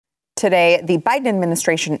Today, the Biden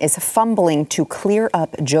administration is fumbling to clear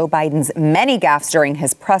up Joe Biden's many gaffes during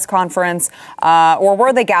his press conference. Or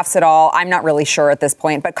were they gaffes at all? I'm not really sure at this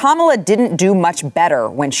point. But Kamala didn't do much better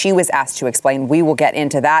when she was asked to explain. We will get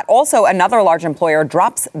into that. Also, another large employer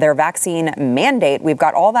drops their vaccine mandate. We've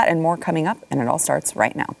got all that and more coming up, and it all starts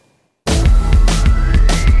right now.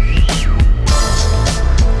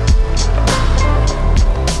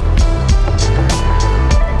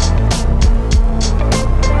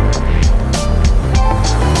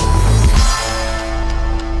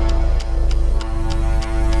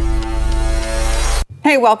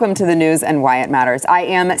 Hey, welcome to the news and why it matters. I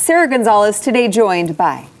am Sarah Gonzalez, today joined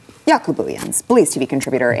by Jaco Booyens, Blaze TV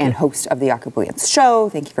contributor and host of the Jaco Booyens Show.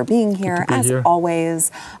 Thank you for being here, as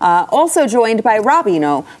always. Also joined by Rob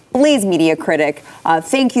Eno, Blaze media critic.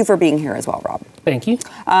 Thank you for being here as well, Rob. Thank you.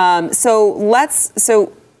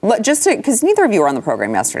 Just because neither of you were on the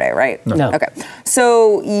program yesterday, right? No. Okay.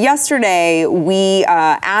 So yesterday, we,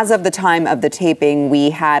 as of the time of the taping, we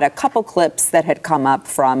had a couple clips that had come up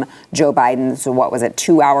from Joe Biden's,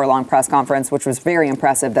 2-hour-long press conference, which was very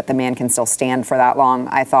impressive that the man can still stand for that long,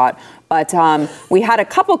 I thought. But we had a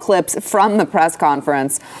couple clips from the press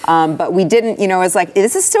conference, but we didn't, it's like,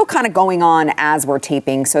 this is still kind of going on as we're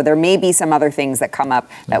taping. So there may be some other things that come up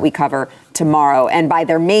that we cover tomorrow. And by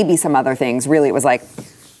there may be some other things, really, it was like,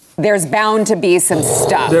 there's bound to be some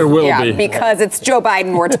stuff. There will be. Because it's Joe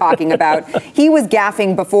Biden we're talking about. He was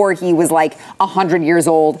gaffing before he was like 100 years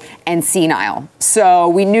old and senile. So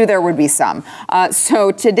we knew there would be some.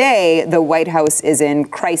 So today, the White House is in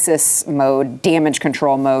crisis mode, damage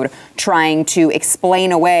control mode, trying to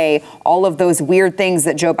explain away all of those weird things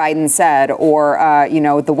that Joe Biden said, or,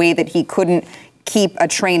 the way that he couldn't keep a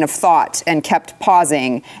train of thought and kept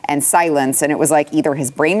pausing and silence. And it was like either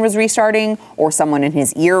his brain was restarting or someone in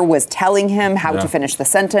his ear was telling him how to finish the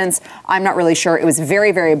sentence. I'm not really sure. It was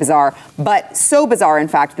very, very bizarre, but so bizarre, in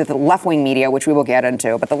fact, that the left-wing media, which we will get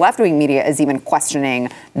into, but the left-wing media is even questioning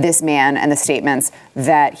this man and the statements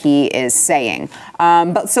that he is saying.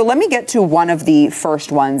 So let me get to one of the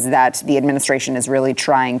first ones that the administration is really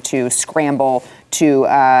trying to scramble to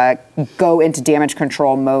go into damage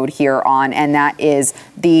control mode here on, and that is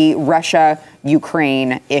the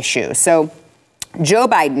Russia-Ukraine issue. So Joe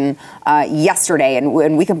Biden yesterday, and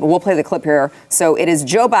we'll play the clip here. So it is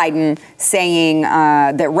Joe Biden saying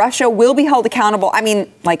that Russia will be held accountable. I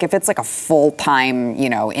mean, like if it's like a full-time,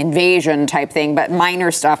 invasion type thing, but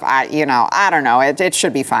minor stuff, I don't know. It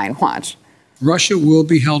should be fine. Watch. Russia will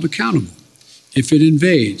be held accountable if it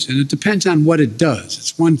invades, and it depends on what it does.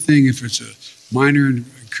 It's one thing if it's a minor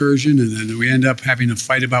incursion, and then we end up having a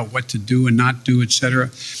fight about what to do and not do, et cetera.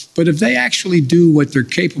 But if they actually do what they're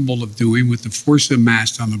capable of doing with the force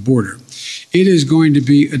amassed on the border, it is going to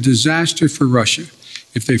be a disaster for Russia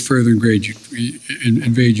if they further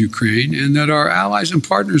invade Ukraine, and that our allies and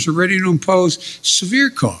partners are ready to impose severe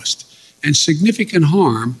cost and significant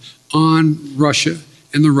harm on Russia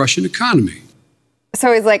and the Russian economy.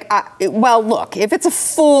 So he's like, well, look, if it's a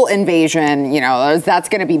full invasion, that's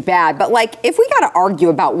going to be bad. But like, if we got to argue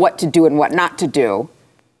about what to do and what not to do,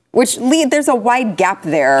 which there's a wide gap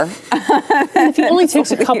there. If he only takes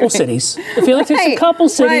a couple cities. Right, it's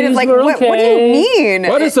like, we're okay. What do you mean?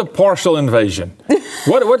 What is a partial invasion?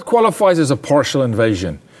 What qualifies as a partial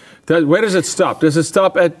invasion? Where does it stop? Does it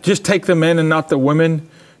stop at just take the men and not the women?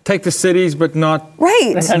 Take the cities, but not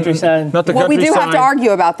the countryside. Not the countryside. Well, we do have to argue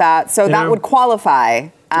about that, so that would qualify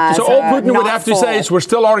as so all Putin would have to say is, we're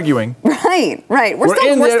still arguing. Right. We're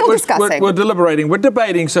still discussing. We're deliberating. We're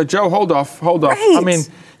debating. So, Joe, hold off. Right. I mean,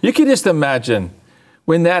 you can just imagine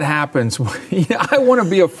when that happens. I want to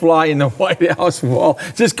be a fly in the White House wall.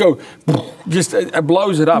 Just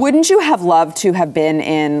blows it up. Wouldn't you have loved to have been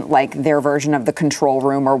in like their version of the control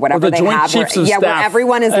room or whatever the they Joint have? Chiefs of Staff. Where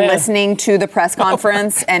everyone is listening to the press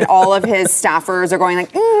conference and all of his staffers are going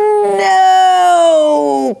like,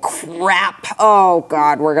 no, crap. Oh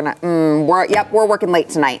God, we're working late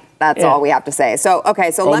tonight. That's all we have to say. So,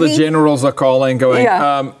 okay, so all the generals are calling, going,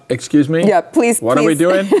 excuse me? Yeah, please. What are we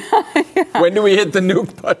doing? When do we hit the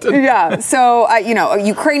nuke button? Yeah, so,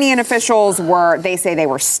 Ukrainian officials they say they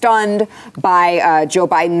were stunned by Joe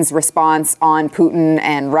Biden's response on Putin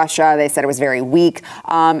and Russia. They said it was very weak.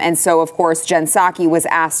 And so, of course, Jen Psaki was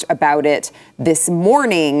asked about it this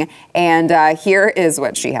morning, and here is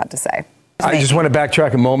what she had to say. I just want to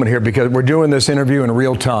backtrack a moment here because we're doing this interview in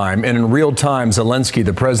real time. And in real time, Zelensky,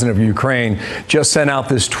 the president of Ukraine, just sent out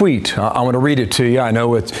this tweet. I want to read it to you. I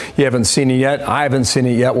know you haven't seen it yet. I haven't seen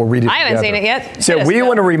it yet. We'll read it together. I haven't seen it yet. So we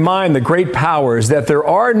want to remind the great powers that there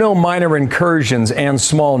are no minor incursions and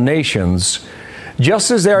small nations, just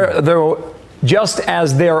as there Just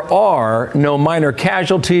as there are no minor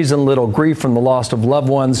casualties and little grief from the loss of loved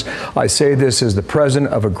ones, I say this as the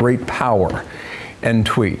president of a great power. End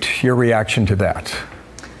tweet. Your reaction to that?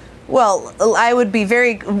 Well,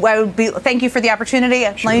 thank you for the opportunity.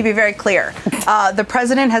 Sure. Let me be very clear. The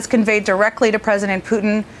president has conveyed directly to President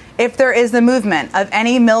Putin, if there is the movement of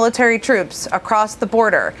any military troops across the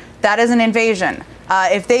border, that is an invasion.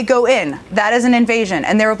 If they go in, that is an invasion,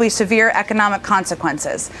 and there will be severe economic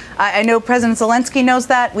consequences. I know President Zelensky knows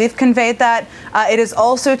that. We've conveyed that. It is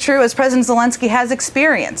also true, as President Zelensky has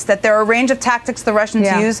experienced, that there are a range of tactics the Russians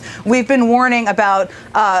use. We've been warning about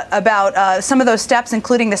some of those steps,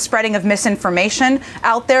 including the spreading of misinformation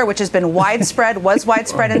out there, which has been widespread, was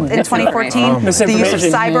widespread in 2014, the use of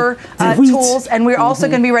cyber tools, and we're also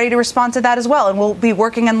going to be ready to respond to that as well, and we'll be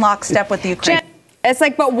working in lockstep with the Ukraine. It's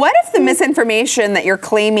like, but what if the misinformation that you're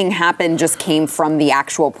claiming happened just came from the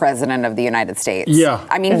actual president of the United States? Yeah.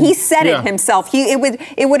 I mean, he said it himself.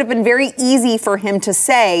 It would have been very easy for him to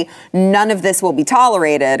say none of this will be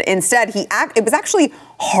tolerated. Instead, it was actually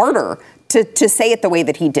harder to say it the way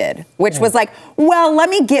that he did, which was like, well,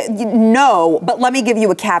 let me give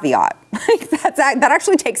you a caveat. Like that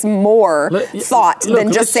actually takes more thought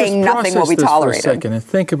than just saying nothing will be tolerated. For a second and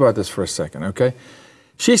think about this for a second, okay?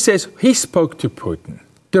 She says he spoke to Putin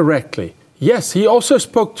directly. Yes, he also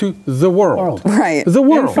spoke to the world. Right. The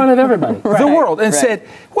world. In front of everybody. The world. And said,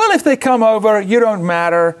 well, if they come over, you don't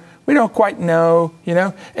matter. We don't quite know, you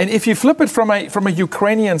know. And if you flip it from a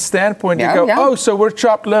Ukrainian standpoint, you go, oh, so we're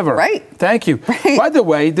chopped liver. Right. Thank you. Right. By the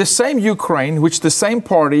way, the same Ukraine, which the same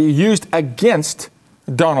party used against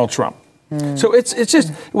Donald Trump. So it's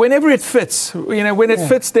just whenever it fits, you know, when it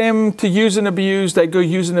fits them to use and abuse, they go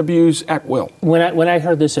use and abuse at will. When I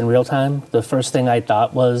heard this in real time, the first thing I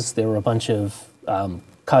thought was there were a bunch of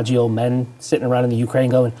codgy old men sitting around in the Ukraine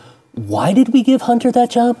going, why did we give Hunter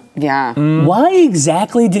that job? Yeah. Why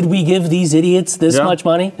exactly did we give these idiots this much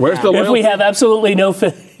money? Where's the loyalty? If we have absolutely no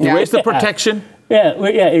Where's the protection? Yeah,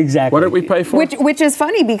 exactly. What did we pay for? Which is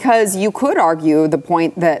funny because you could argue the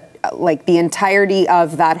point that like the entirety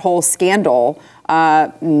of that whole scandal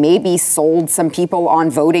maybe sold some people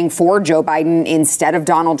on voting for Joe Biden instead of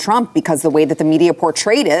Donald Trump because the way that the media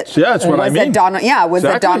portrayed it that's what I mean.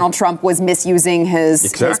 That Donald Trump was misusing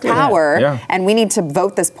his power and we need to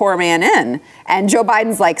vote this poor man in. And Joe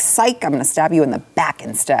Biden's like, psych, I'm going to stab you in the back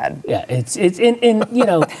instead. Yeah, it's in you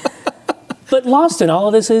know, but lost in all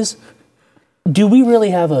of this is, do we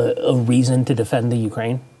really have a reason to defend the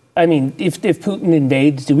Ukraine? I mean, if Putin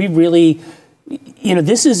invades, do we really, you know,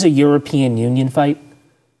 this is a European Union fight.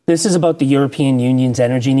 This is about the European Union's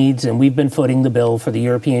energy needs, and we've been footing the bill for the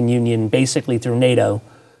European Union basically through NATO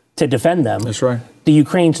to defend them. That's right. The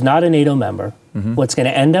Ukraine's not a NATO member. What's going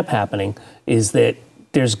to end up happening is that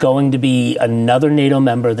there's going to be another NATO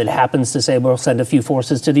member that happens to say, we'll send a few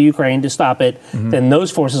forces to the Ukraine to stop it. Then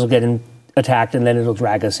those forces will get attacked, and then it'll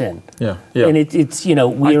drag us in. Yeah. And it's you know,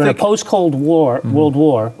 we're in a post-Cold War World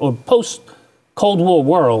War, or post-Cold War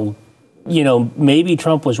world. You know, maybe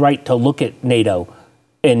Trump was right to look at NATO,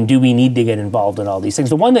 and do we need to get involved in all these things?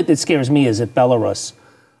 The one that scares me is that Belarus,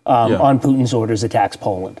 on Putin's orders, attacks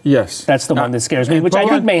Poland. Yes. That's the one that scares me, which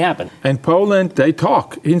Poland, I think may happen. And Poland, they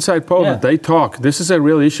talk. Inside Poland, they talk. This is a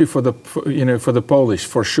real issue for the Polish,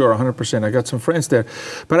 for sure, 100%. I got some friends there.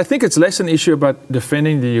 But I think it's less an issue about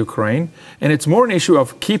defending the Ukraine, and it's more an issue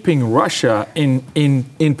of keeping Russia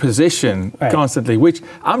in position constantly, which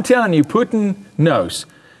I'm telling you, Putin knows.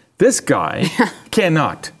 This guy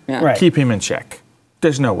cannot keep him in check.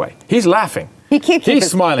 There's no way. He's laughing.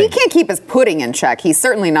 He's smiling. He can't keep his pudding in check. He's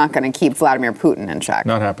certainly not going to keep Vladimir Putin in check.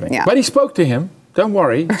 Not happening. Yeah. But he spoke to him. Don't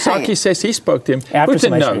worry. Psaki says he spoke to him. After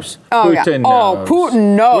Putin knows. Putin knows.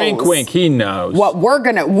 Putin knows. Wink, wink. He knows. What we're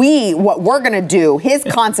gonna do. His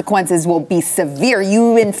consequences will be severe.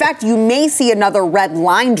 In fact, you may see another red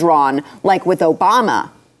line drawn, like with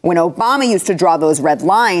Obama. When Obama used to draw those red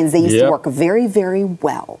lines, they used to work very, very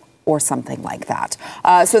well. Or something like that.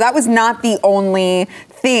 So that was not the only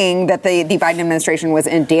thing that the Biden administration was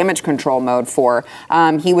in damage control mode for.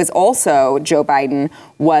 He was also, Joe Biden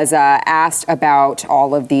was asked about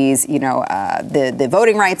all of these, the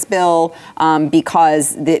voting rights bill,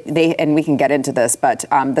 because they, and we can get into this, but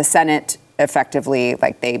the Senate effectively,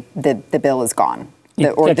 the bill is gone.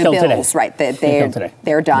 The bills, right?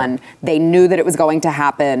 They're done. Yeah. They knew that it was going to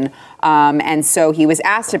happen, and so he was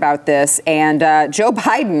asked about this. And Joe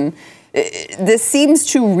Biden, this seems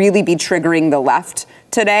to really be triggering the left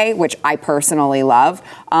today, which I personally love.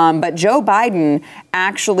 But Joe Biden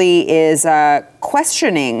actually is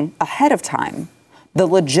questioning ahead of time the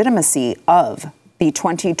legitimacy of the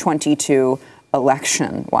 2022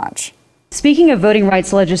 election. Watch. Speaking of voting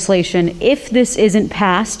rights legislation, if this isn't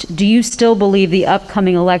passed, do you still believe the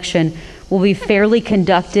upcoming election will be fairly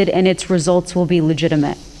conducted and its results will be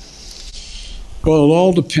legitimate? Well, it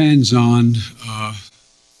all depends on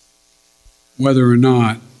whether or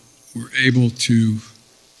not we're able to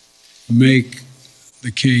make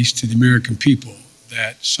the case to the American people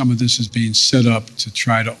that some of this is being set up to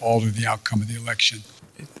try to alter the outcome of the election.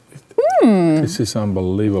 This is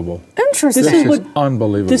unbelievable. Interesting. This is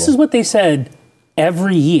unbelievable. This is what they said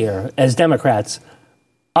every year as Democrats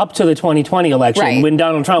up to the 2020 election, Right. when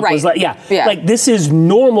Donald Trump was like, Yeah. like this is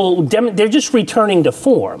normal. They're just returning to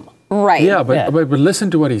form. Right. Yeah, but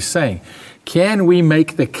listen to what he's saying. Can we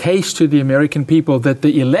make the case to the American people that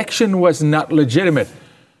the election was not legitimate?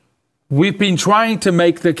 We've been trying to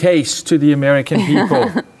make the case to the American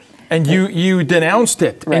people. And you denounced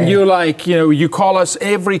it. Right. And you're like, you call us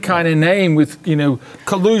every kind of name with,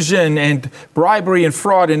 collusion and bribery and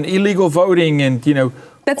fraud and illegal voting and,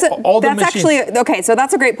 That's machines. actually okay. So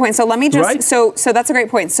that's a great point. So let me just Right? so that's a great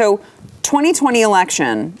point. So 2020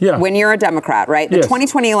 election. Yeah. When you're a Democrat, right? The Yes.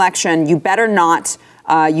 2020 election, you better not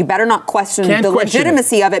question Can't the question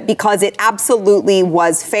legitimacy of it because it absolutely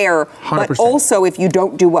was fair. 100%. But also, if you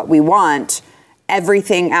don't do what we want,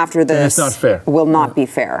 everything after this it's not fair. will not be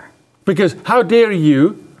fair. Because how dare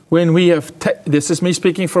you, when we have, this is me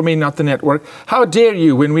speaking for me, not the network, how dare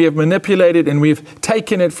you, when we have manipulated and we've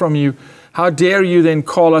taken it from you, how dare you then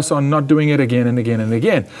call us on not doing it again and again and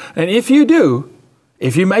again? And if you do,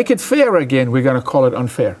 if you make it fair again, we're going to call it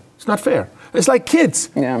unfair. It's not fair. It's like kids.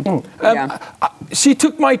 Yeah. She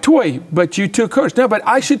took my toy, but you took hers. No, but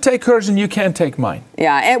I should take hers and you can't take mine.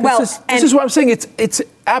 Yeah. This is what I'm saying. It's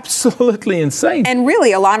absolutely insane. And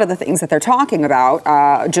really, a lot of the things that they're talking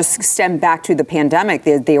about just stem back to the pandemic.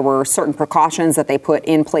 There were certain precautions that they put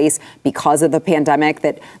in place because of the pandemic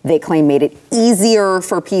that they claim made it easier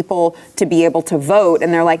for people to be able to vote.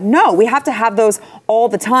 And they're like, no, we have to have those all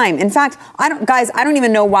the time. In fact, I don't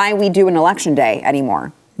even know why we do an election day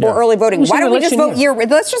anymore. Or early voting. Why don't we just vote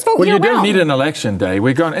let's just vote year round. Well, you don't need an election day.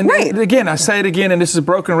 We're going, and Right. again, I say it again, and this is a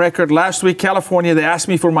broken record. Last week, California, they asked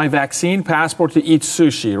me for my vaccine passport to eat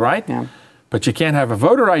sushi, right? Yeah. But you can't have a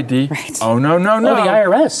voter ID. Right. Oh, no. Oh, the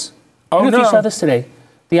IRS. Oh, I don't know if no. you saw this today.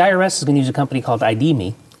 The IRS is going to use a company called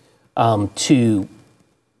ID.me to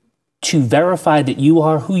verify that you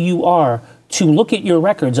are who you are, to look at your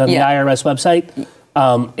records on the IRS website,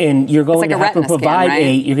 and you're going to have to provide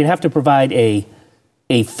you're going to have to provide a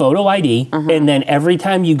photo ID, and then every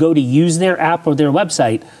time you go to use their app or their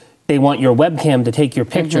website, they want your webcam to take your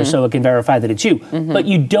picture so it can verify that it's you. But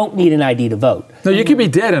you don't need an ID to vote. No, you can be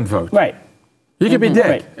dead and vote. Right. You can be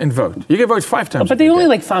dead and vote. You can vote 5 times. But they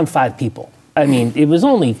only found 5 people. I mean, it was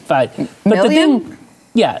only 5. But Million?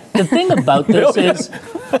 the thing about this is,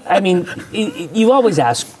 I mean, you always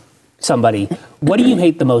ask somebody, what do you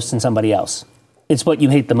hate the most in somebody else? It's what you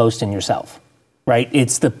hate the most in yourself, right?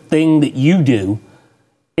 It's the thing that you do,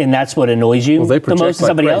 and that's what annoys you the most in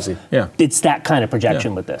somebody else. Yeah. It's that kind of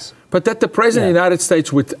projection with this. But that the President of the United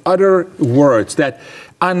States, with other words, that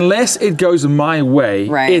unless it goes my way,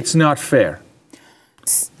 it's not fair.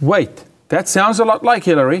 Wait, that sounds a lot like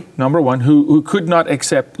Hillary, number one, who could not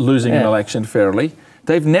accept losing an election fairly.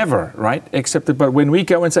 They've never, accepted. But when we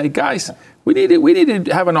go and say, guys, we need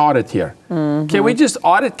to have an audit here. Can we just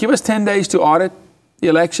audit? Give us 10 days to audit the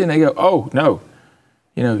election. They go, oh, no.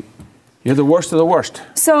 You're the worst of the worst.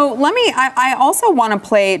 So I also want to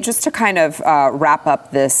play, just to kind of wrap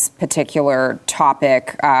up this particular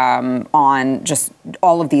topic on just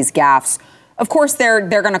all of these gaffes. Of course, they're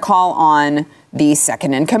going to call on the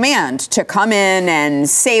second in command to come in and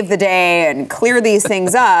save the day and clear these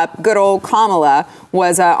things up. Good old Kamala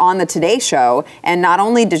was on the Today Show, and not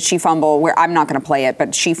only did she fumble, I'm not going to play it,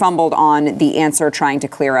 but she fumbled on the answer trying to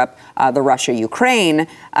clear up the Russia-Ukraine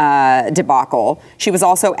debacle. She was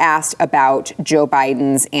also asked about Joe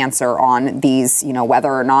Biden's answer on these,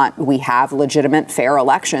 whether or not we have legitimate, fair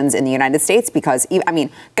elections in the United States, because, I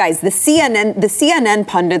mean, guys, the CNN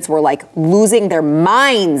pundits were like losing their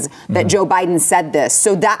minds that Joe Biden said this.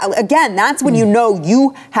 So that, again, that's when you know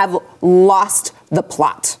you have lost the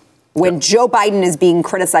plot. When Joe Biden is being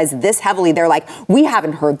criticized this heavily, they're like, we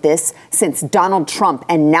haven't heard this since Donald Trump.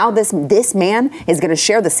 And now this man is going to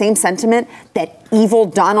share the same sentiment that evil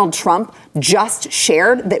Donald Trump just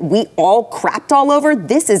shared, that we all crapped all over.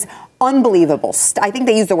 This is unbelievable. I think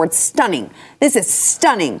they used the word stunning. This is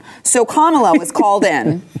stunning. So Kamala was called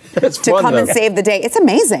in to come and save the day. It's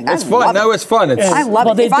amazing. It's fun. No, it's fun. I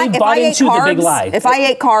love it. If I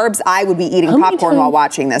ate carbs, I would be eating popcorn while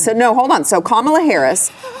watching this. So no, hold on. So Kamala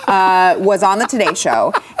Harris was on the Today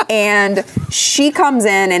Show, And she comes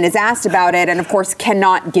in and is asked about it and, of course,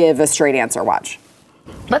 cannot give a straight answer. Watch.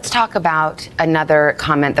 Let's talk about another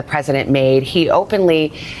comment the president made. He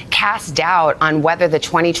openly cast doubt on whether the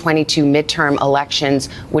 2022 midterm elections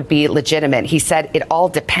would be legitimate. He said it all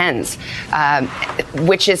depends,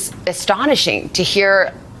 which is astonishing to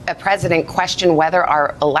hear a president question whether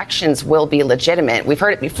our elections will be legitimate. We've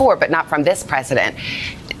heard it before, but not from this president.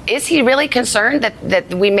 Is he really concerned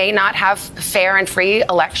that we may not have fair and free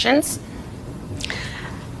elections?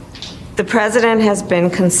 The president has been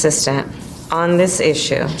consistent on this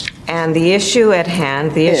issue. And the issue at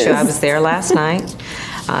hand, I was there last night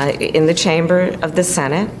in the chamber of the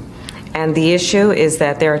Senate, and the issue is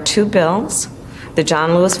that there are two bills, the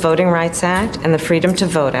John Lewis Voting Rights Act and the Freedom to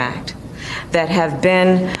Vote Act, that have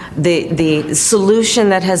been the solution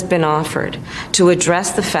that has been offered to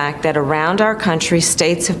address the fact that around our country,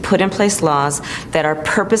 states have put in place laws that are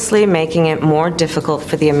purposely making it more difficult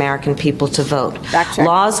for the American people to vote.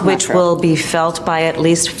 Laws which will be felt by at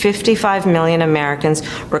least 55 million Americans,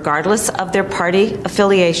 regardless of their party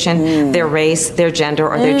affiliation, their race, their gender,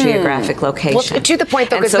 or their geographic location. Well, to the point,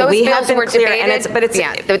 though, because so those bills were debated.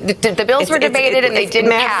 The bills were debated and they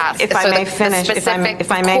didn't pass. If I may finish, if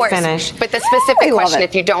I may finish. But the specific question,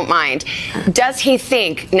 if you don't mind, does he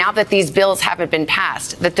think, now that these bills haven't been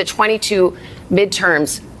passed, that the 22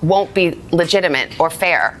 midterms won't be legitimate or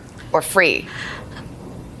fair or free?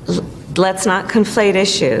 Let's not conflate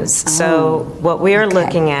issues. So what we are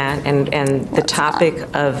looking at, and the topic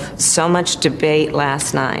of so much debate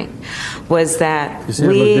last night, was that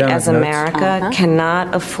we as America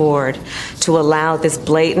cannot afford to allow this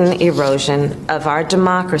blatant erosion of our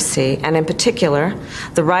democracy, and in particular,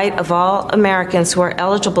 the right of all Americans who are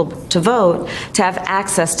eligible to vote to have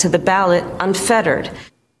access to the ballot unfettered.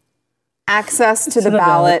 Access to the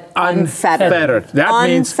ballot unfettered. That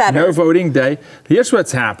means no voting day. Here's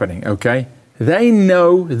what's happening, okay? They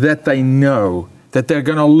know that they're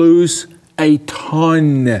going to lose a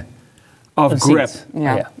ton of grip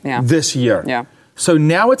this year. Yeah. So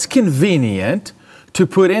now it's convenient to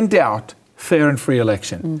put in doubt fair and free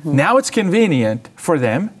election. Now it's convenient for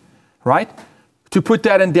them, right, to put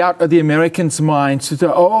that in doubt of the Americans' minds to say,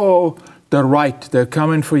 they're right, they're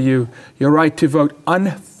coming for you. Your right to vote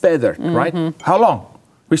unfeathered, right? How long?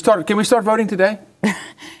 Can we start voting today?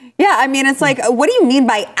 Yeah, I mean, it's like, what do you mean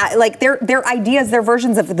by, like, their ideas, their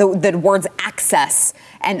versions of the words access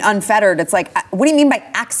and unfettered? It's like, what do you mean by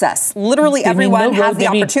access? Literally everyone has the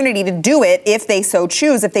opportunity to do it if they so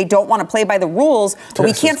choose, if they don't want to play by the rules, but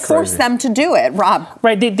we can't force them to do it, Rob.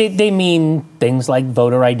 Right, they mean things like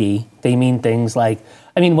voter ID. They mean things like,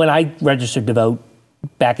 when I registered to vote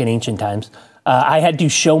back in ancient times, I had to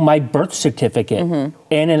show my birth certificate and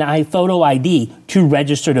an iPhoto ID to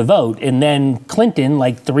register to vote. And then Clinton,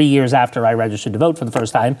 like 3 years after I registered to vote for the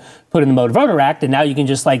first time, put in the Motor Voter Act. And now you can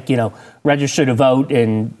just register to vote,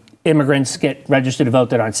 and immigrants get registered to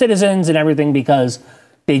vote that aren't citizens and everything because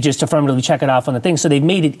they just affirmatively check it off on the thing. So they've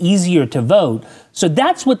made it easier to vote. So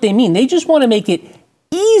that's what they mean. They just want to make it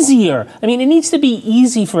easier. It needs to be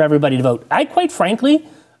easy for everybody to vote. Quite frankly,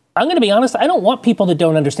 I'm going to be honest, I don't want people that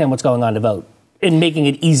don't understand what's going on to vote and making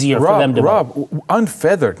it easier for them to vote.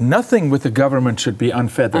 Unfeathered. Nothing with the government should be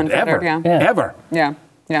unfeathered ever. Ever. Yeah.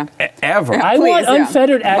 Ever. I want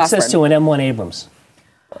unfettered access to an M1 Abrams.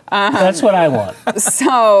 That's what I want.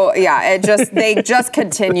 So, they just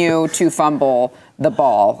continue to fumble the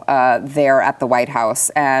ball there at the White House.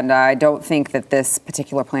 And I don't think that this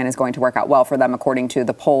particular plan is going to work out well for them, according to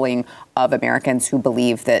the polling of Americans who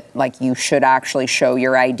believe that, you should actually show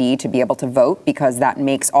your ID to be able to vote, because that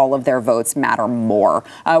makes all of their votes matter more.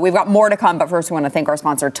 We've got more to come, but first we want to thank our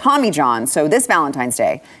sponsor, Tommy John. So this Valentine's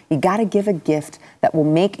Day, you got to give a gift that will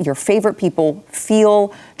make your favorite people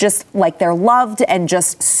feel just like they're loved and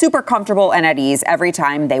just super comfortable and at ease every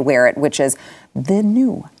time they wear it, which is the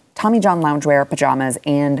new Tommy John loungewear, pajamas,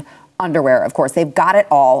 and underwear. Of course, they've got it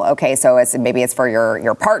all. Okay, so maybe it's for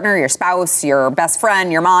your partner, your spouse, your best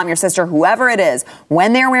friend, your mom, your sister, whoever it is.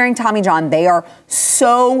 When they're wearing Tommy John, they are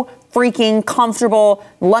so freaking comfortable.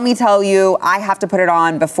 Let me tell you, I have to put it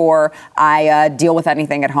on before I deal with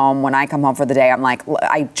anything at home. When I come home for the day, I'm like,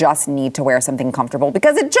 I just need to wear something comfortable,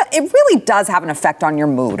 because it really does have an effect on your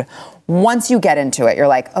mood. Once you get into it, you're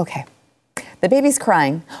like, okay, the baby's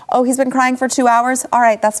crying. Oh, he's been crying for 2 hours? All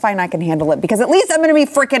right, that's fine. I can handle it, because at least I'm going to be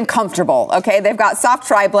freaking comfortable, okay? They've got soft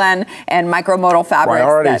tri-blend and micromodal fabrics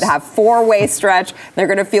that have 4-way stretch. They're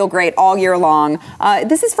going to feel great all year long.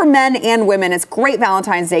 This is for men and women. It's a great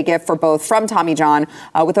Valentine's Day gift for both from Tommy John.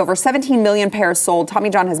 With over 17 million pairs sold,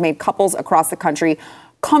 Tommy John has made couples across the country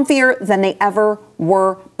comfier than they ever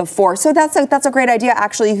were before. So that's a great idea.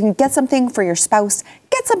 Actually, you can get something for your spouse,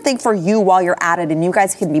 get something for you while you're at it, and you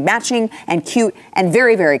guys can be matching and cute and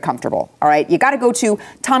very, very comfortable. All right, you got to go to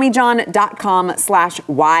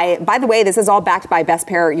TommyJohn.com/Y. By the way, this is all backed by best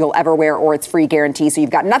pair you'll ever wear, or it's free guarantee. So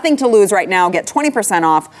you've got nothing to lose right now. Get 20%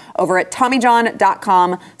 off over at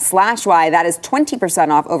TommyJohn.com/Y. That is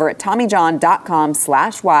 20% off over at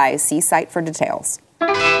TommyJohn.com/Y. See site for details.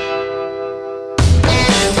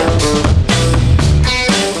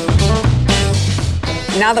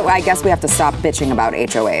 Now that I guess we have to stop bitching about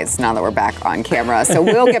HOAs now that we're back on camera. So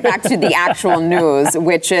we'll get back to the actual news,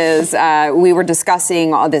 which is we were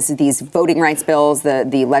discussing all these voting rights bills,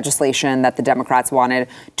 the legislation that the Democrats wanted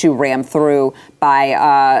to ram through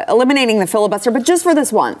by eliminating the filibuster, but just for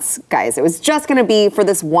this once, guys. It was just going to be for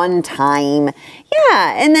this one time.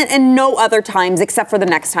 Yeah, and no other times except for the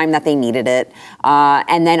next time that they needed it,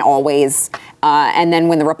 and then always. And then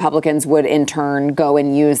when the Republicans would in turn go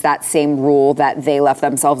and use that same rule that they left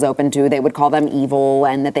themselves open to, they would call them evil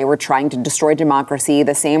and that they were trying to destroy democracy,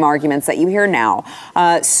 the same arguments that you hear now.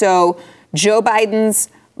 So Joe Biden's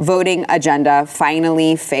voting agenda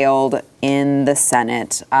finally failed in the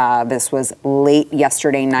Senate. This was late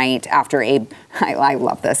yesterday night after I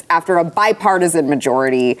love this, after a bipartisan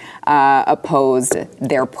majority opposed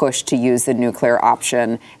their push to use the nuclear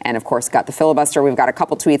option and, of course, got the filibuster. We've got a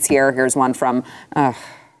couple tweets here. Here's one from why?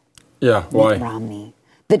 Mitt Romney.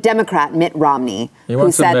 The Democrat Mitt Romney, who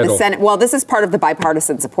said the Senate, well, this is part of the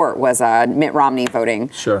bipartisan support, was Mitt Romney voting.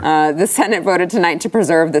 Sure. The Senate voted tonight to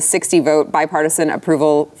preserve the 60-vote bipartisan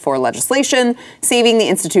approval for legislation, saving the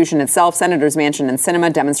institution itself. Senators Manchin and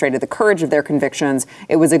Sinema demonstrated the courage of their convictions.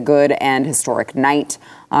 It was a good and historic night.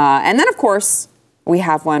 And then, of course, we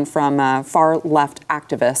have one from far-left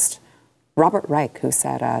activist Robert Reich, who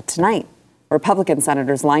said, tonight, Republican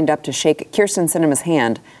senators lined up to shake Kyrsten Sinema's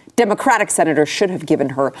hand. Democratic senators should have given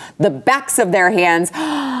her the backs of their hands.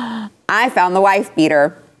 I found the wife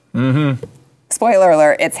beater. Mm-hmm. Spoiler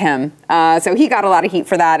alert, it's him. So he got a lot of heat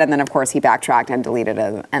for that. And then, of course, he backtracked and deleted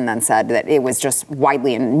it and then said that it was just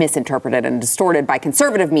widely misinterpreted and distorted by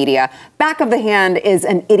conservative media. Back of the hand is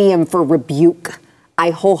an idiom for rebuke. I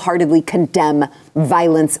wholeheartedly condemn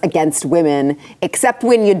violence against women, except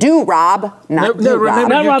when you do, Rob. Rob.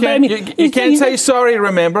 You can't say sorry,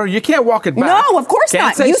 remember? You can't walk it back. No, of course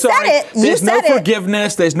not. You said it. There's no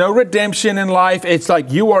forgiveness. There's no redemption in life. It's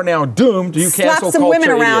like you are now doomed. You slap some women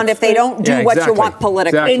around if they don't do what you want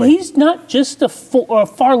politically. Exactly. And he's not just a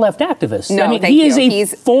far-left activist. No, I mean, he's a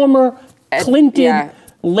former Clinton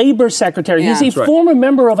labor secretary. Yeah. He's a former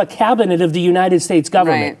member of a cabinet of the United States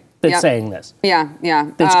government. Right. That's saying this. Yeah.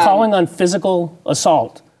 That's calling on physical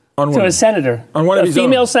assault to a senator, on one of his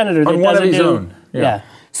female own. senator that on one doesn't of his do. Own. Yeah.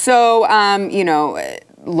 So,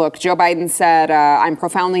 look, Joe Biden said, I'm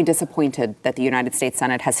profoundly disappointed that the United States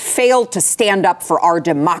Senate has failed to stand up for our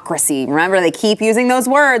democracy. Remember, they keep using those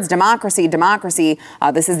words, democracy, democracy.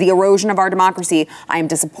 This is the erosion of our democracy. I am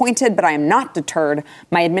disappointed, but I am not deterred.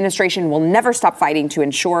 My administration will never stop fighting to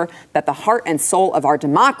ensure that the heart and soul of our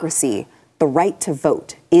democracy, the right to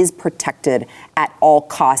vote, is protected at all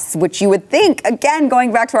costs, which you would think, again,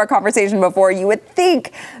 going back to our conversation before, you would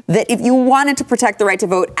think that if you wanted to protect the right to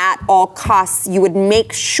vote at all costs, you would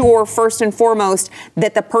make sure, first and foremost,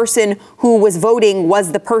 that the person who was voting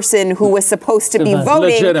was the person who was supposed to be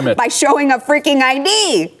voting legitimate by showing a freaking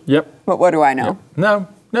ID. Yep. But what do I know? Yep.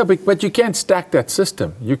 No, but you can't stack that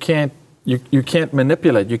system. You can't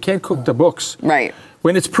manipulate. You can't cook the books. Right.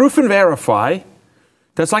 When it's proof and verify,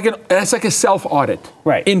 that's like a self-audit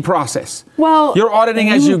in process. Well, you're auditing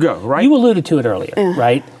as you go, right? You alluded to it earlier,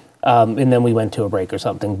 right? And then we went to a break or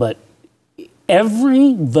something. But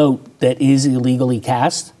every vote that is illegally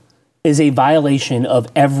cast is a violation of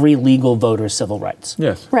every legal voter's civil rights.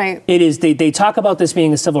 Yes. Right. It is. They talk about this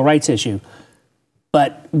being a civil rights issue,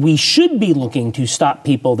 but we should be looking to stop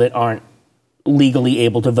people that aren't legally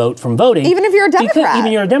able to vote from voting. Even if you're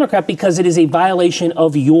a Democrat. Because it is a violation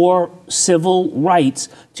of your civil rights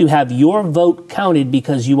to have your vote counted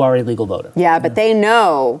because you are a legal voter. Yeah, but they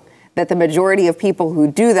know that the majority of people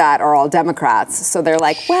who do that are all Democrats. So they're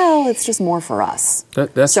like, well, it's just more for us.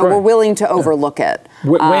 That's so right. we're willing to overlook it.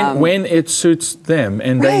 When it suits them,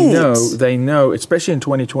 and they know, especially in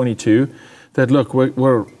 2022, that look,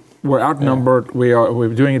 we're outnumbered.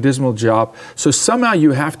 We're doing a dismal job. So somehow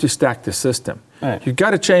you have to stack the system. Right. You've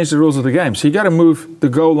got to change the rules of the game. So you got to move the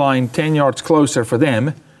goal line 10 yards closer for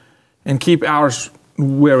them, and keep ours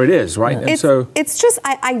where it is, right? Yeah. And it's just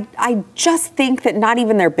I just think that not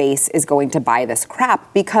even their base is going to buy this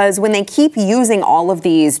crap, because when they keep using all of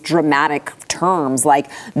these dramatic terms like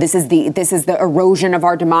this is the erosion of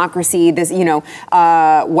our democracy. This,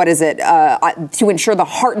 what is it? To ensure the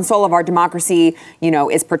heart and soul of our democracy,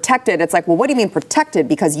 is protected. It's like, well, what do you mean protected?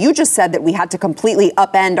 Because you just said that we had to completely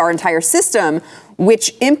upend our entire system,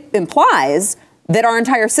 which implies that our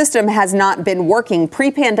entire system has not been working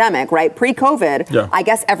pre-pandemic, right? Pre-COVID. Yeah. I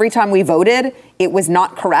guess every time we voted, it was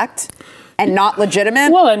not correct and not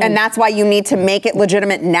legitimate. Well, I mean, and that's why you need to make it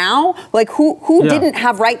legitimate now. Like who didn't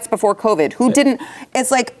have rights before COVID? Who didn't?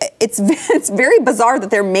 It's like, it's very bizarre that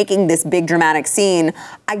they're making this big dramatic scene.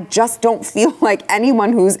 I just don't feel like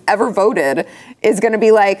anyone who's ever voted is going to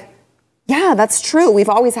be like, yeah, that's true. We've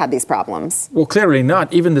always had these problems. Well, clearly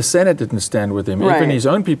not. Even the Senate didn't stand with him. Right. Even his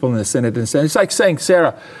own people in the Senate didn't stand. It's like saying,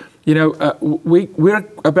 Sarah, we're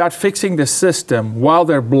about fixing the system while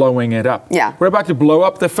they're blowing it up. Yeah. We're about to blow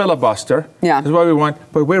up the filibuster. Yeah. That's what we want.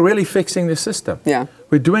 But we're really fixing the system. Yeah.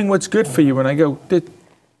 We're doing what's good for you. And I go,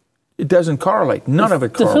 it doesn't correlate. None of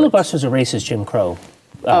it correlates. The filibuster's a racist Jim Crow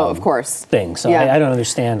of course. thing. So Yeah. I don't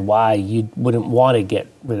understand why you wouldn't want to get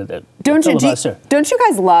rid of the Don't you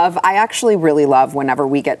guys love, I actually really love whenever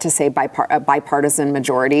we get to say bipartisan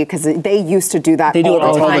majority, because they used to do that They do it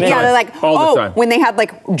all the time. Yeah, they're like, All the time. when they had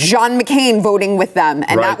like John McCain voting with them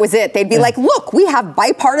and Right. that was it. They'd be like, look, we have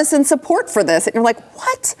bipartisan support for this. And you're like,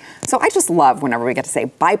 what? So I just love whenever we get to say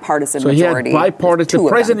bipartisan So he majority. had bipartisan. Two The of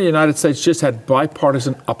president them. of the United States just had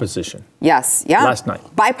bipartisan opposition. Yes, yeah. Last night.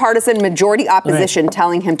 Bipartisan majority opposition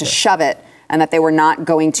telling him to shove it and that they were not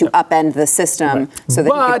going to upend the system so that he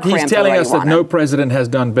But could cram he's telling us that no wanted. president has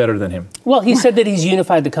done better than him. Well, he said that he's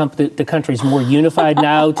unified the country's more unified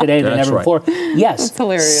now today than That's ever right. before. Yes,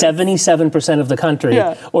 hilarious. 77% of the country,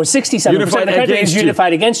 or 67% of the country is against you.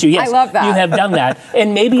 unified against you. Yes, I love that. You have done that,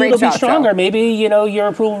 and maybe Great it'll be job, stronger. Joe. Maybe your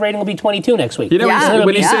approval rating will be 22 next week. Yeah.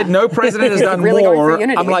 When he said no president has done Really going for more,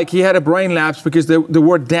 unity. I'm like, he had a brain lapse because the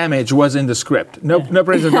word damage was in the script. No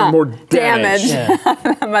president has done more damage.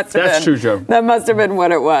 That must have That's been, true, Joe. That must have been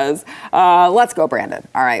what it was. Let's go, Brandon.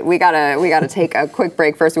 All right, we gotta take a quick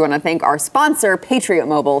break. First, we want to thank our sponsor, Patriot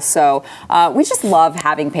Mobile. So we just love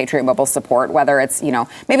having Patriot Mobile support. Whether it's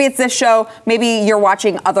maybe it's this show, maybe you're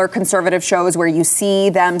watching other conservative shows where you see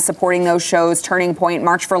them supporting those shows. Turning Point,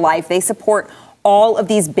 March for Life. They support all of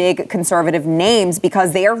these big conservative names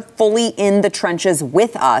because they are fully in the trenches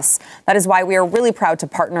with us. That is why we are really proud to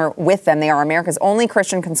partner with them. They are America's only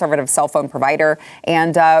Christian conservative cell phone provider,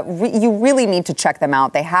 and you really need to check them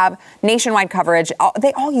out. They have nationwide coverage.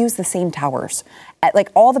 They all use the same towers. At like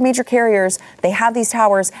all the major carriers, they have these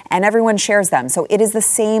towers, and everyone shares them. So it is the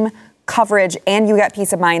same coverage, and you get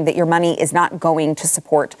peace of mind that your money is not going to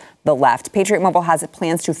support the left. Patriot Mobile has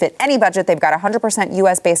plans to fit any budget. They've got 100%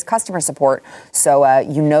 U.S.-based customer support, so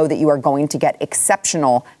you know that you are going to get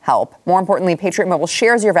exceptional help. More importantly, Patriot Mobile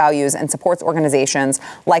shares your values and supports organizations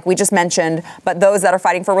like we just mentioned, but those that are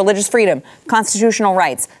fighting for religious freedom, constitutional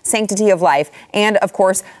rights, sanctity of life, and of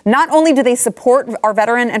course, not only do they support our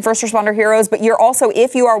veteran and first responder heroes, but you're also,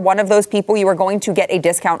 if you are one of those people, you are going to get a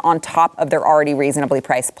discount on top of their already reasonably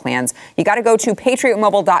priced plans. You got to go to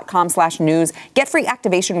patriotmobile.com/news. Get free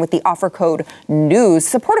activation with the offer code NEWS.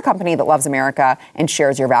 Support a company that loves America and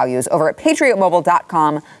shares your values over at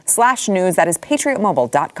patriotmobile.com/news. That is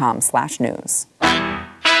patriotmobile.com/news.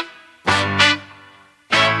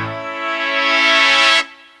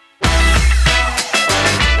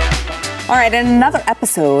 All right, in another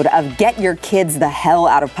episode of Get Your Kids the Hell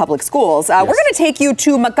Out of Public Schools, we're going to take you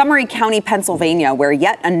to Montgomery County, Pennsylvania, where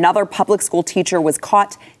yet another public school teacher was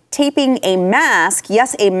caught taping a mask,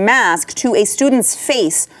 yes, a mask, to a student's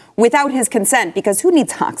face without his consent, because who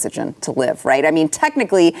needs oxygen to live, right? I mean,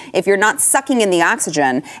 technically, if you're not sucking in the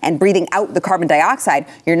oxygen and breathing out the carbon dioxide,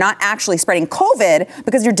 you're not actually spreading COVID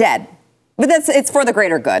because you're dead. But it's for the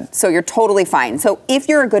greater good, so you're totally fine. So if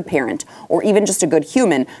you're a good parent or even just a good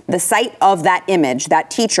human, the sight of that image,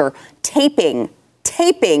 that teacher taping,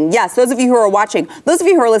 yes, those of you who are watching, those of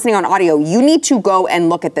you who are listening on audio, you need to go and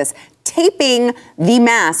look at this. Taping the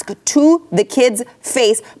mask to the kid's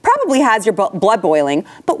face probably has your blood boiling,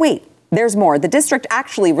 but wait. There's more. The district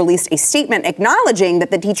actually released a statement acknowledging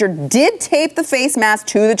that the teacher did tape the face mask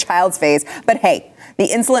to the child's face, but hey,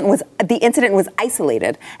 the incident was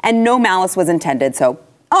isolated and no malice was intended, so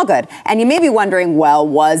all good. And you may be wondering, well,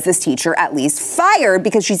 was this teacher at least fired?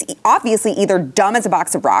 Because she's obviously either dumb as a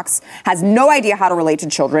box of rocks, has no idea how to relate to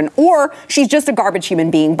children, or she's just a garbage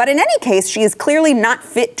human being. But in any case, she is clearly not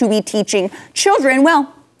fit to be teaching children.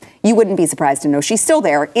 Well, you wouldn't be surprised to know she's still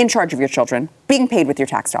there, in charge of your children, being paid with your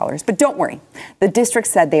tax dollars. But don't worry. The district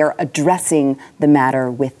said they are addressing the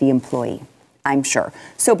matter with the employee, I'm sure.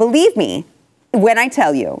 So believe me when I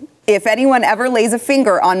tell you If anyone ever lays a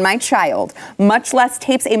finger on my child, much less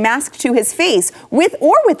tapes a mask to his face with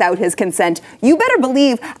or without his consent, you better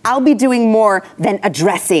believe I'll be doing more than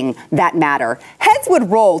addressing that matter. Heads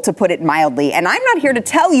would roll, to put it mildly. And I'm not here to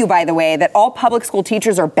tell you, by the way, that all public school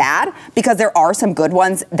teachers are bad, because there are some good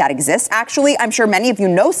ones that exist. Actually, I'm sure many of you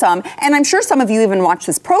know some, and I'm sure some of you even watch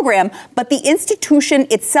this program, but the institution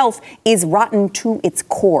itself is rotten to its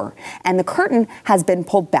core. And the curtain has been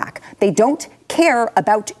pulled back. They don't care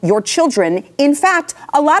about your children. In fact,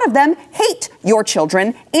 a lot of them hate your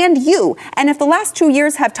children and you. And if the last 2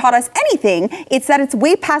 years have taught us anything, it's that it's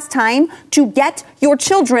way past time to get your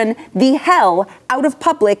children the hell out of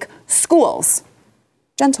public schools.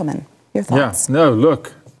 Gentlemen, your thoughts? Yeah, no,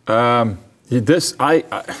 look, I'm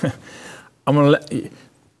going to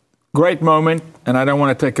great moment, and I don't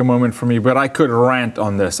want to take a moment from you, but I could rant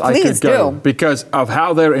on this. Please I could go do. because of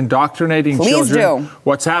how they're indoctrinating Please children. do.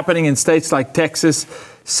 What's happening in states like Texas,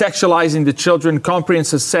 sexualizing the children,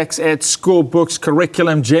 comprehensive sex ed, school books,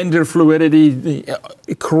 curriculum, gender fluidity,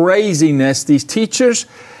 craziness. These teachers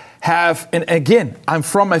have, and again, I'm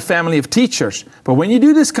from a family of teachers, but when you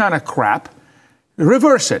do this kind of crap,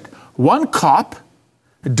 reverse it. One cop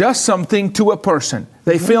does something to a person.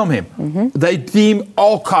 They film him. They deem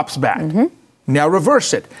all cops bad. Now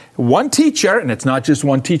reverse it. One teacher, and it's not just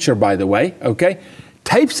one teacher, by the way, okay,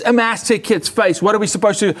 tapes a mask to a kid's face. What are we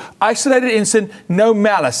supposed to do? Isolated incident, no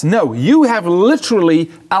malice. No, you have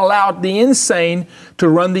literally allowed the insane to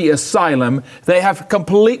run the asylum. They have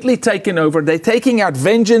completely taken over. They're taking out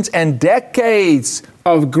vengeance and decades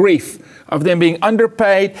of grief of them being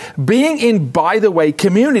underpaid, being in, by the way,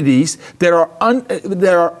 communities that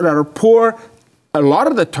are poor a lot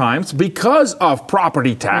of the times because of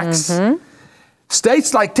property tax.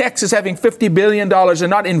 States like Texas having $50 billion and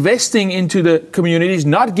not investing into the communities,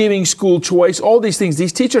 not giving school choice, all these things.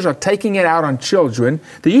 These teachers are taking it out on children.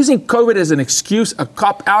 They're using COVID as an excuse, a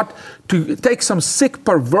cop-out, to take some sick,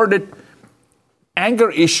 perverted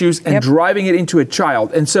anger issues and driving it into a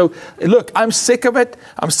child. And so, look, I'm sick of it.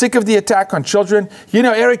 I'm sick of the attack on children. You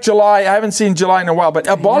know, Eric July, I haven't seen July in a while, but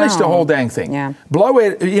abolish the whole dang thing. Yeah. Blow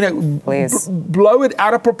it, you know, blow it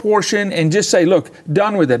out of proportion and just say, look,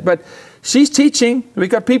 done with it. But she's teaching. We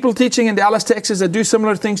got people teaching in Dallas, Texas that do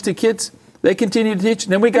similar things to kids. They continue to teach.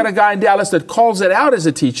 Then we got a guy in Dallas that calls it out as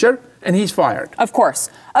a teacher, and he's fired. Of course.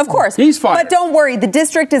 Of course. He's fired. But don't worry, the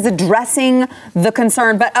district is addressing the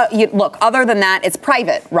concern. But look, other than that, it's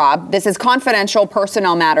private, Rob. This is confidential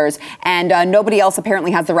personnel matters, and nobody else apparently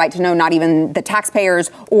has the right to know, not even the taxpayers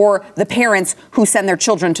or the parents who send their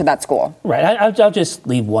children to that school. Right. I'll just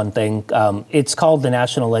leave one thing. It's called the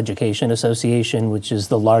National Education Association, which is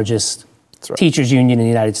the largest teachers union in the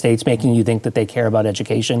United States, making you think that they care about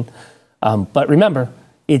education. But remember,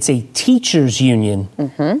 it's a teachers union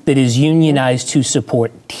that is unionized to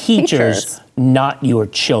support teachers, not your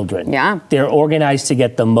children. Yeah. They're organized to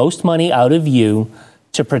get the most money out of you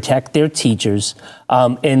to protect their teachers.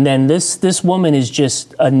 And then this woman is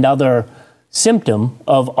just another symptom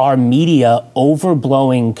of our media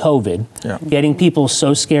overblowing COVID, getting people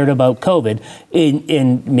so scared about COVID.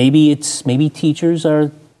 And maybe teachers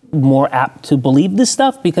are more apt to believe this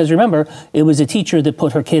stuff, because remember, it was a teacher that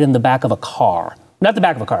put her kid in the back of a car. Not the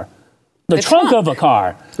back of a car, the trunk of a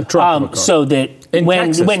car. The trunk of a car. So that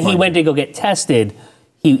when he went to go get tested,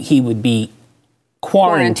 he would be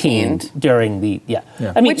quarantined during the, I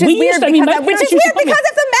mean, which is weird because if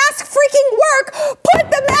the mask freaking work,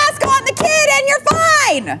 put the mask on the kid and you're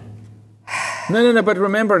fine. No, but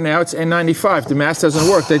remember now, it's N95. The mask doesn't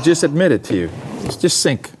work. They just admit it to you. Just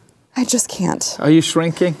sink. I just can't. Are you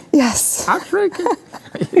shrinking? Yes. I'm shrinking.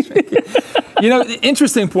 You know, the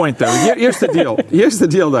interesting point, though. Here's the deal. Here's the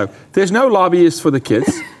deal, though. There's no lobbyists for the kids.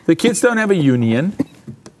 The kids don't have a union.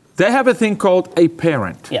 They have a thing called a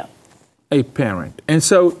parent. Yeah. A parent. And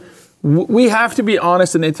so we have to be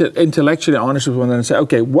honest and intellectually honest with one another and say,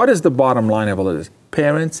 okay, what is the bottom line of all of this?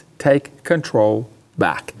 Parents, take control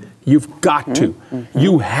back. You've got to.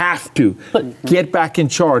 You have to get back in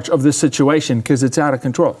charge of this situation because it's out of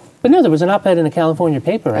control. But no, there was an op-ed in a California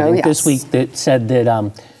paper, I think, this week that said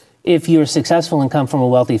that if you're successful and come from a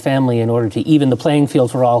wealthy family, in order to even the playing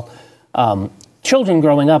field for all children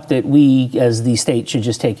growing up, that we as the state should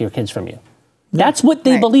just take your kids from you. That's what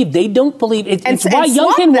they believe. They don't believe it. It's why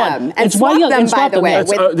Youngkin won. It's why Youngkin by the way.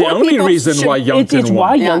 That's the only reason why Youngkin won. It's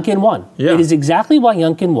why Youngkin won. Yeah. It is exactly why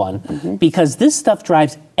Youngkin won, because this stuff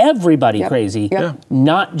drives everybody crazy,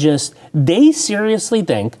 not just, they seriously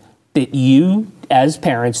think that you as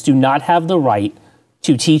parents do not have the right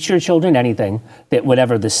to teach your children anything, that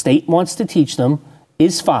whatever the state wants to teach them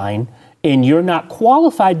is fine, and you're not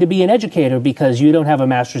qualified to be an educator because you don't have a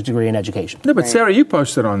master's degree in education. No, but Sarah, you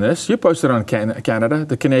posted on this. You posted on Canada,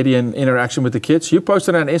 the Canadian interaction with the kids. You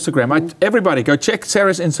posted on Instagram. Everybody, go check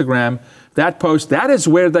Sarah's Instagram. That post, that is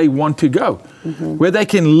where they want to go, where they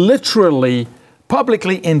can literally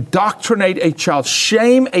publicly indoctrinate a child,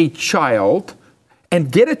 shame a child,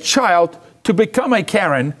 and get a child to become a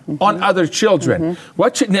Karen on other children.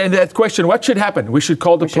 And that question, what should happen? We should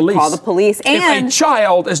call the police. Call the police. And if a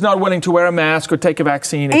child is not willing to wear a mask or take a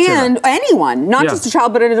vaccine, and anyone, not just a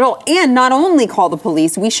child, but an adult, and not only call the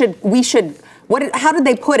police, we should. How did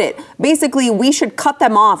they put it? Basically, we should cut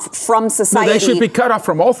them off from society. No, they should be cut off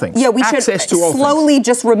from all things. Yeah, we should slowly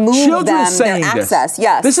just remove Children them their access.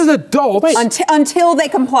 Yes, this is adults until they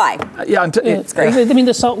comply. It's great. I mean,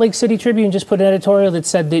 the Salt Lake City Tribune just put an editorial that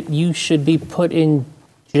said that you should be put in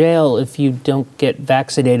jail if you don't get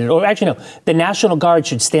vaccinated. Or actually, no, the National Guard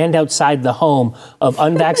should stand outside the home of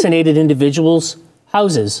unvaccinated individuals'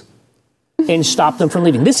 houses and stop them from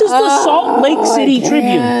leaving. This is the Salt Lake City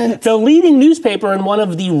Tribune, the leading newspaper in one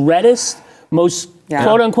of the reddest, most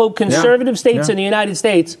quote-unquote conservative states in the United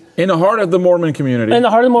States. In the heart of the Mormon community. In the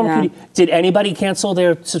heart of the Mormon community. Did anybody cancel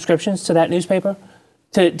their subscriptions to that newspaper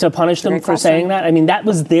to punish them for saying that? I mean, that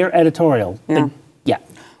was their editorial.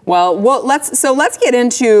 Well, let's get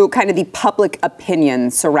into kind of the public opinion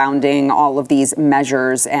surrounding all of these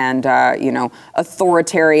measures and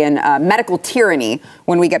authoritarian medical tyranny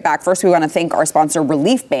when we get back. First, we want to thank our sponsor,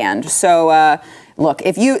 Relief Band. So, look,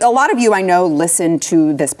 a lot of you I know listen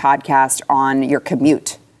to this podcast on your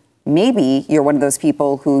commute. Maybe you're one of those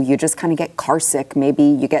people who you just kind of get car sick. Maybe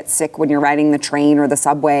you get sick when you're riding the train or the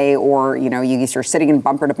subway, or you're sitting in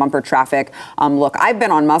bumper to bumper traffic. Look, I've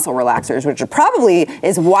been on muscle relaxers, which probably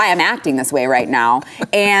is why I'm acting this way right now.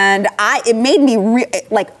 And it made me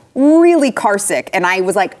really car sick. And I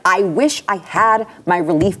was like, I wish I had my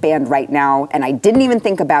Relief Band right now. And I didn't even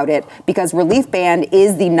think about it because Relief Band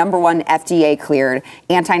is the #1 FDA cleared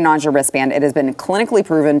anti-nausea wristband. It has been clinically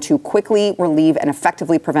proven to quickly relieve and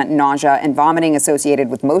effectively prevent nausea and vomiting associated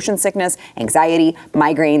with motion sickness, anxiety,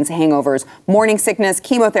 migraines, hangovers, morning sickness,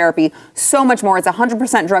 chemotherapy, so much more. It's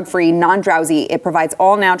 100% drug-free, non-drowsy. It provides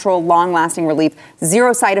all natural, long-lasting relief,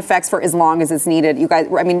 0 side effects for as long as it's needed. You guys,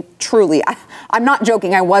 I mean, truly, I'm not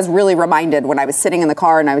joking. I was really reminded when I was sitting in the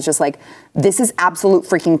car and I was just like, this is absolute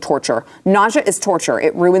freaking torture. Nausea is torture.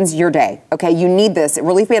 It ruins your day. Okay, you need this.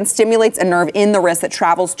 Relief Band stimulates a nerve in the wrist that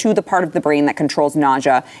travels to the part of the brain that controls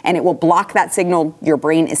nausea, and it will block that signal your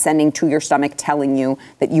brain is sending to your stomach telling you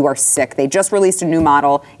that you are sick. They just released a new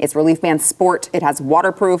model. It's Relief Band Sport. It has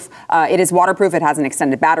waterproof. It is waterproof. It has an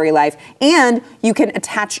extended battery life, and you can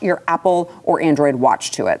attach your Apple or Android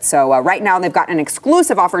watch to it. So right now they've got an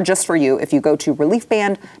exclusive offer just for you. If you go to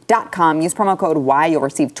reliefband.com, use promo code Y, you'll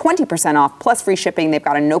receive 20% off plus free shipping. They've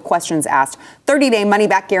got a no questions asked 30-day money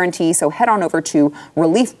back guarantee. So head on over to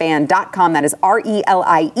reliefband.com. That is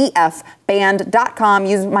RELIEF band.com.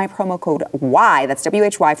 Use my promo code Y, that's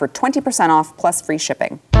WHY, for 20% off plus free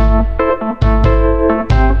shipping.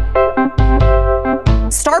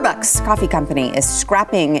 Starbucks Coffee Company is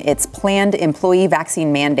scrapping its planned employee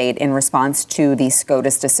vaccine mandate in response to the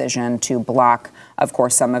SCOTUS decision to block, of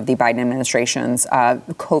course, some of the Biden administration's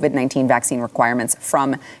COVID-19 vaccine requirements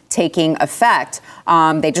from taking effect.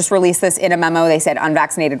 They just released this in a memo. They said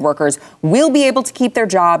unvaccinated workers will be able to keep their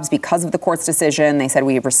jobs because of the court's decision. They said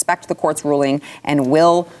we respect the court's ruling and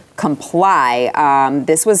will comply.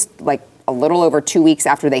 This was like a little over 2 weeks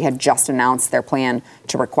after they had just announced their plan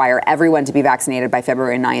to require everyone to be vaccinated by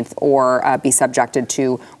February 9th or be subjected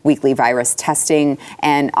to weekly virus testing.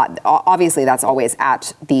 And obviously that's always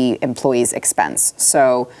at the employee's expense.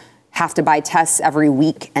 So have to buy tests every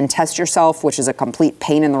week and test yourself, which is a complete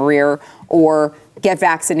pain in the rear, or get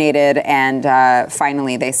vaccinated. And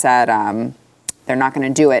finally they said they're not going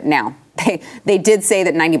to do it. Now, they did say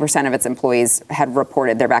that 90% of its employees had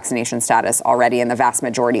reported their vaccination status already, and the vast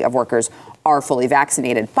majority of workers are fully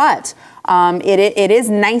vaccinated. But it is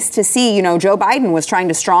nice to see, Joe Biden was trying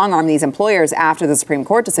to strong arm these employers after the Supreme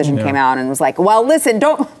Court decision came out and was like, well, listen,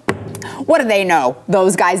 what do they know?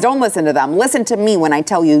 Those guys, don't listen to them. Listen to me when I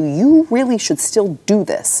tell you, you really should still do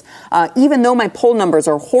this. Even though my poll numbers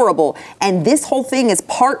are horrible, and this whole thing is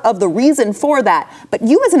part of the reason for that. But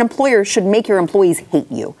you as an employer should make your employees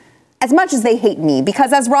hate you as much as they hate me,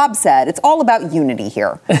 because as Rob said, it's all about unity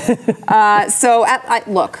here.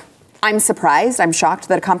 Look, I'm surprised. I'm shocked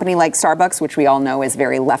that a company like Starbucks, which we all know is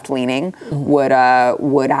very left-leaning, would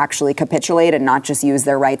actually capitulate and not just use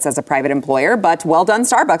their rights as a private employer. But well done,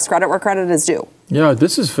 Starbucks. Credit where credit is due. Yeah,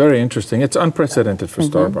 this is very interesting. It's unprecedented for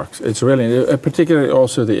Starbucks. It's really, particularly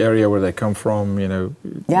also the area where they come from,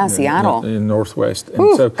 Seattle. In Northwest. And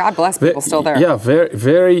Ooh, God bless people still there. Yeah, very,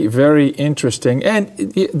 very, very interesting.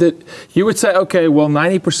 And you would say, okay, well,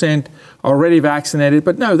 90% already vaccinated,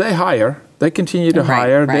 but no, they hire. They continue to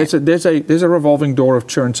hire. Right. There's a revolving door of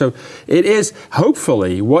churn. So it is,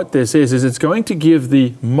 hopefully, what this is it's going to give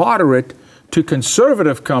the moderate to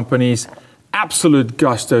conservative companies absolute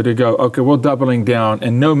gusto to go, okay, we're doubling down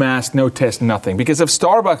and no mask, no test, nothing. Because if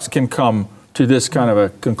Starbucks can come to this kind of a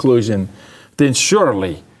conclusion, then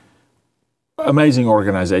surely amazing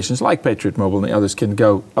organizations like Patriot Mobile and the others can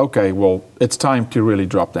go, okay, well, it's time to really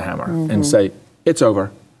drop the hammer and say, it's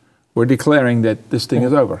over. We're declaring that this thing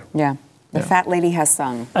is over. Yeah. The fat lady has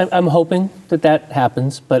sung. I'm hoping that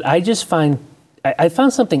happens, but I just found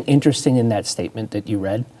something interesting in that statement that you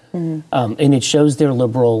read. And it shows their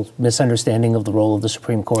liberal misunderstanding of the role of the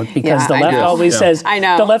Supreme Court, because the left always says,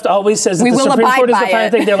 the left always says that the Supreme Court is the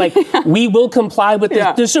final thing. They're like, we will comply with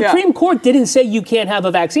this. The Supreme Court didn't say you can't have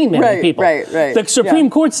a vaccine mandate, people. Right. The Supreme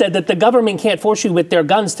Court said that the government can't force you with their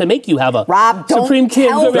guns to make you have a Rob, don't Supreme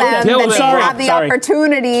tell them that they Sorry. have the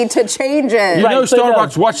opportunity to change it. You know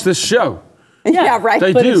Starbucks watch this show. Yeah, right.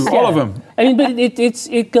 They do, all of them. I mean, but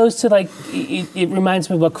it goes to like, it reminds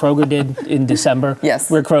me of what Kroger did in December.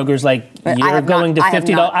 Yes. Where Kroger's like, you're going to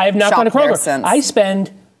 $50. I have not gone to Kroger. I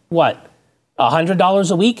spend, what,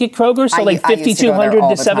 $100 a week at Kroger? So like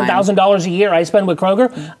 $5,200 to $7,000 a year I spend with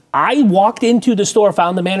Kroger. I walked into the store,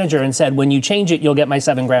 found the manager and said, when you change it, you'll get my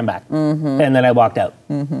 $7,000 back. And then I walked out.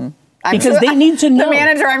 Because they need to know. The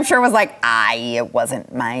manager, I'm sure, was like, it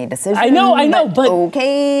wasn't my decision. I know, but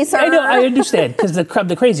okay, sir. I understand, because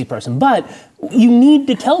the crazy person. But you need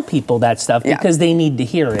to tell people that stuff because they need to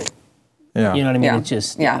hear it. Yeah. You know what I mean? Yeah. It's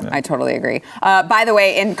just I totally agree. By the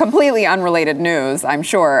way, in completely unrelated news, I'm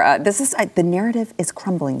sure the narrative is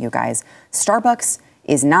crumbling, you guys. Starbucks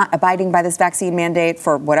is not abiding by this vaccine mandate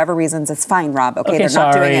for whatever reasons. It's fine, Rob. Okay, they're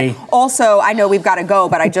not doing it. Also, I know we've got to go,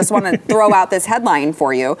 but I just want to throw out this headline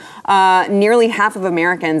for you. Nearly half of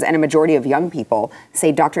Americans and a majority of young people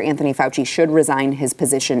say Dr. Anthony Fauci should resign his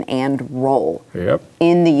position and role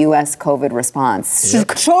in the U.S. COVID response.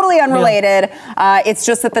 Totally unrelated. It's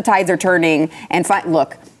just that the tides are turning. And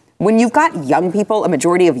look, when you've got young people, a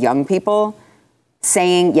majority of young people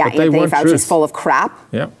saying, Anthony Fauci's full of crap.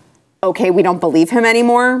 Okay, we don't believe him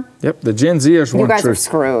anymore. The Gen Zers want You guys truth. are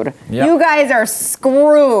screwed. You guys are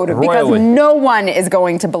screwed because no one is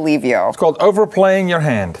going to believe you. It's called overplaying your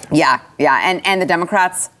hand. Yeah. And the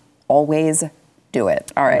Democrats always do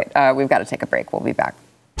it. All right, we've got to take a break. We'll be back.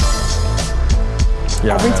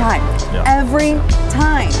 Every time. Every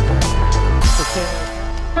time.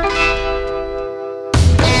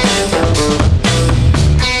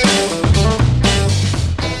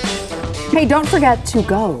 Hey, don't forget to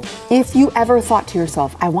go. If you ever thought to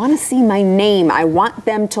yourself, I want to see my name, I want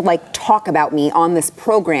them to talk about me on this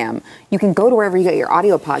program, you can go to wherever you get your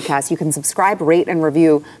audio podcasts. You can subscribe, rate, and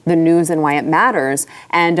review The News and Why It Matters.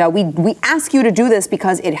 And we ask you to do this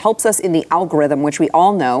because it helps us in the algorithm, which we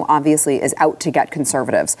all know, obviously, is out to get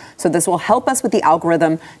conservatives. So this will help us with the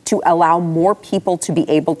algorithm to allow more people to be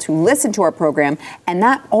able to listen to our program. And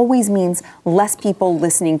that always means less people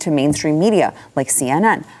listening to mainstream media like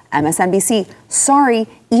CNN, MSNBC,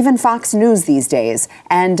 even Fox News these days.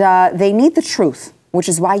 And they need the truth, which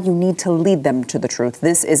is why you need to lead them to the truth.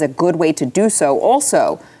 This is a good way to do so.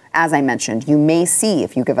 Also, as I mentioned, you may see,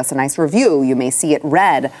 if you give us a nice review, you may see it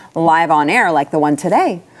read live on air like the one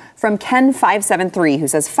today from Ken573, who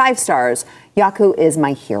says, 5 stars, Yaku is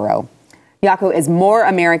my hero. Yaku is more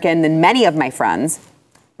American than many of my friends,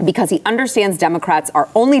 because he understands Democrats are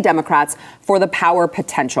only Democrats for the power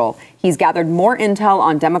potential. He's gathered more intel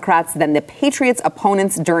on Democrats than the Patriots'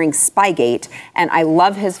 opponents during Spygate, and I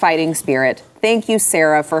love his fighting spirit. Thank you,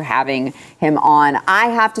 Sarah, for having him on. I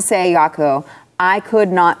have to say, Yaku, I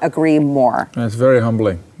could not agree more. That's very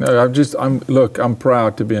humbling. I'm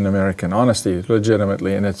proud to be an American, honestly,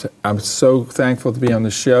 legitimately, and I'm so thankful to be on the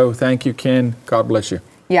show. Thank you, Ken. God bless you.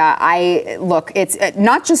 Yeah, it's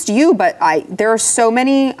not just you, but there are so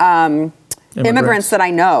many immigrants that I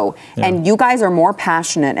know, and you guys are more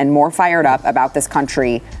passionate and more fired up about this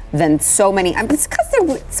country than so many. It's because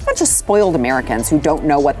it's a bunch of spoiled Americans who don't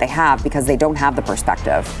know what they have because they don't have the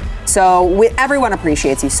perspective. So everyone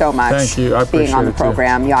appreciates you so much. Thank you. I appreciate being on the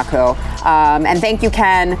program, Yaku. And thank you,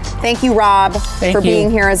 Ken. Thank you, Rob, for being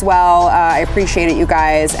here as well. I appreciate it, you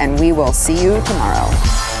guys, and we will see you tomorrow.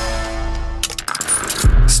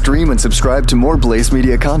 Stream and subscribe to more Blaze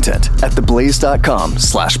Media content at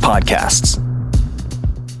theblaze.com/podcasts.